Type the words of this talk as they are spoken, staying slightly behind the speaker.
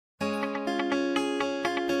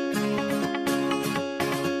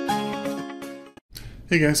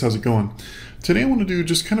Hey guys, how's it going? Today I want to do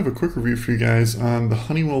just kind of a quick review for you guys on the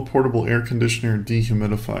Honeywell Portable Air Conditioner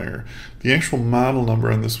Dehumidifier. The actual model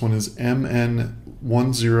number on this one is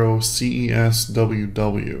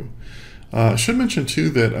MN10CESWW. I should mention too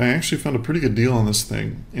that I actually found a pretty good deal on this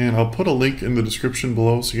thing, and I'll put a link in the description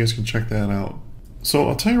below so you guys can check that out. So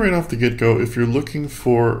I'll tell you right off the get-go, if you're looking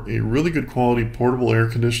for a really good quality portable air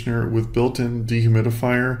conditioner with built-in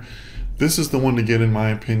dehumidifier, this is the one to get in my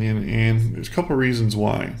opinion, and there's a couple reasons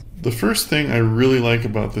why. The first thing I really like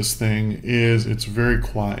about this thing is it's very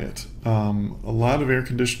quiet. A lot of air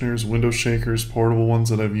conditioners, window shakers, portable ones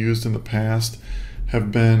that I've used in the past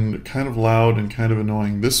have been kind of loud and kind of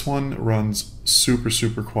annoying. This one runs super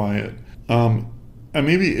quiet.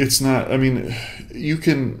 Maybe it's not,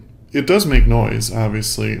 it does make noise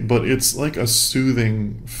obviously, but it's like a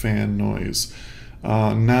soothing fan noise.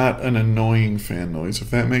 Not an annoying fan noise,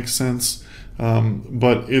 if that makes sense.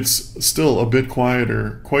 But it's still a bit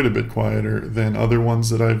quieter, quite a bit quieter than other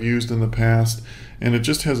ones that I've used in the past, and it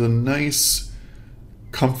just has a nice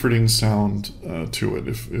comforting sound to it,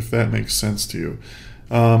 if that makes sense to you.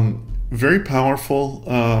 Very powerful.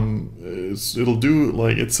 It'll do,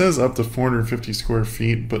 like, it says up to 450 square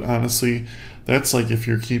feet, but honestly that's like if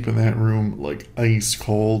you're keeping that room like ice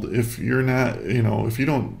cold. If you're not, if you're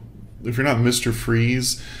not Mr.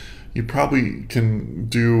 Freeze, you probably can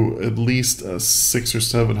do at least a 600 or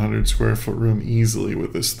 700 square foot room easily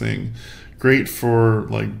with this thing. Great for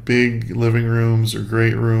like big living rooms or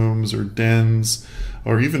great rooms or dens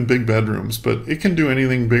or even big bedrooms, but it can do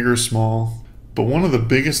anything big or small. But one of the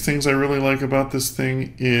biggest things I really like about this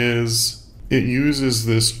thing is it uses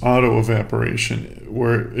this auto evaporation,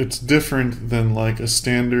 where it's different than like a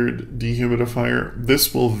standard dehumidifier.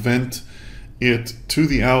 This will vent it to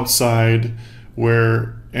the outside,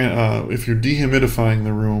 where if you're dehumidifying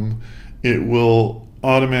the room, it will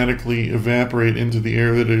automatically evaporate into the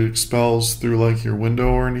air that it expels through like your window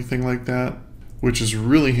or anything like that, which is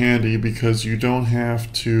really handy because you don't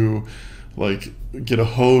have to like get a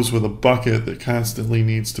hose with a bucket that constantly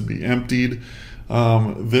needs to be emptied.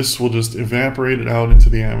 This will just evaporate it out into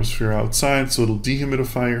the atmosphere outside, so it'll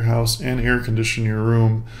dehumidify your house and air condition your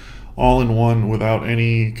room all in one without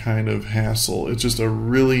any kind of hassle. It's just a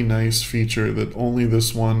really nice feature that only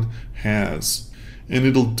this one has. And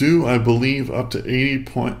it'll do, I believe, up to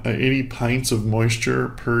 80 pints of moisture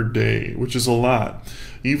per day, which is a lot.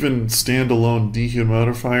 Even standalone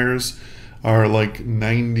dehumidifiers are like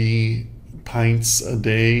 90 pints a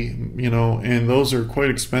day, and those are quite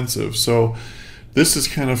expensive. So this is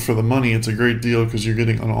kind of for the money. It's a great deal because you're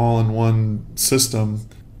getting an all-in-one system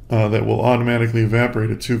that will automatically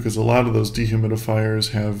evaporate it too, because a lot of those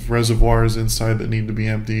dehumidifiers have reservoirs inside that need to be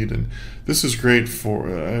emptied, and this is great for,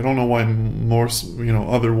 I don't know why more,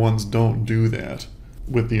 other ones don't do that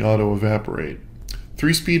with the auto evaporate.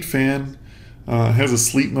 3-speed fan, has a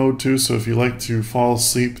sleep mode too, so if you like to fall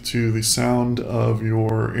asleep to the sound of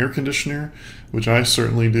your air conditioner, which I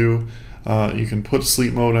certainly do, you can put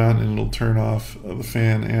sleep mode on and it'll turn off the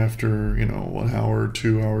fan after 1 hour,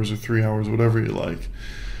 2 hours, or 3 hours, whatever you like.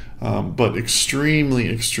 But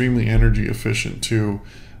extremely energy efficient too.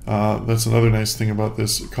 That's another nice thing about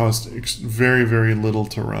this. It costs very little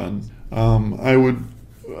to run. I would,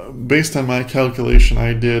 based on my calculation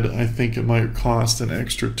I think it might cost an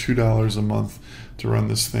extra $2 a month to run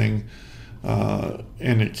this thing,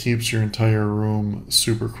 and it keeps your entire room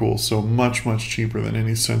super cool. So much cheaper than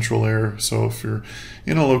any central air. So if you're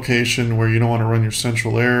in a location where you don't want to run your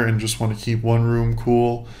central air and just want to keep one room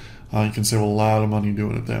cool, you can save a lot of money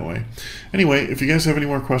doing it that way. Anyway, if you guys have any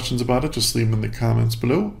more questions about it, just leave them in the comments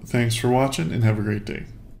below. Thanks for watching and have a great day.